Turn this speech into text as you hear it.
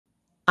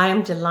I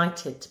am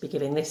delighted to be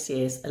giving this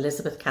year's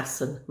Elizabeth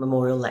Casson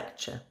Memorial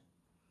Lecture.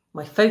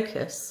 My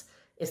focus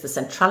is the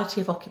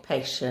centrality of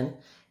occupation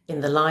in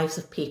the lives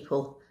of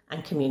people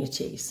and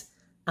communities,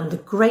 and the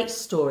great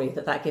story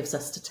that gives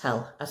us to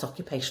tell as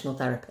occupational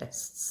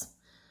therapists.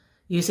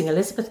 Using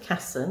Elizabeth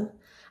Casson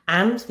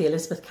and the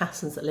Elizabeth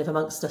Cassons that live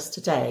amongst us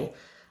today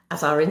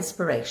as our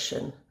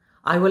inspiration,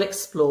 I will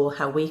explore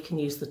how we can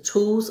use the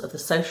tools of the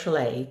social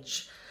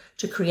age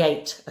to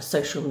create a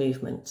social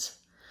movement.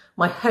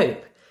 My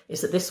hope is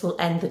that this will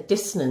end the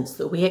dissonance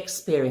that we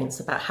experience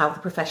about how the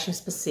profession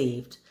is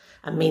perceived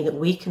and mean that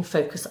we can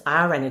focus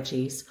our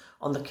energies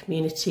on the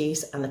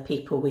communities and the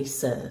people we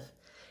serve.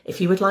 If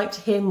you would like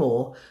to hear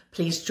more,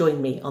 please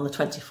join me on the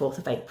 24th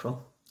of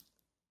April.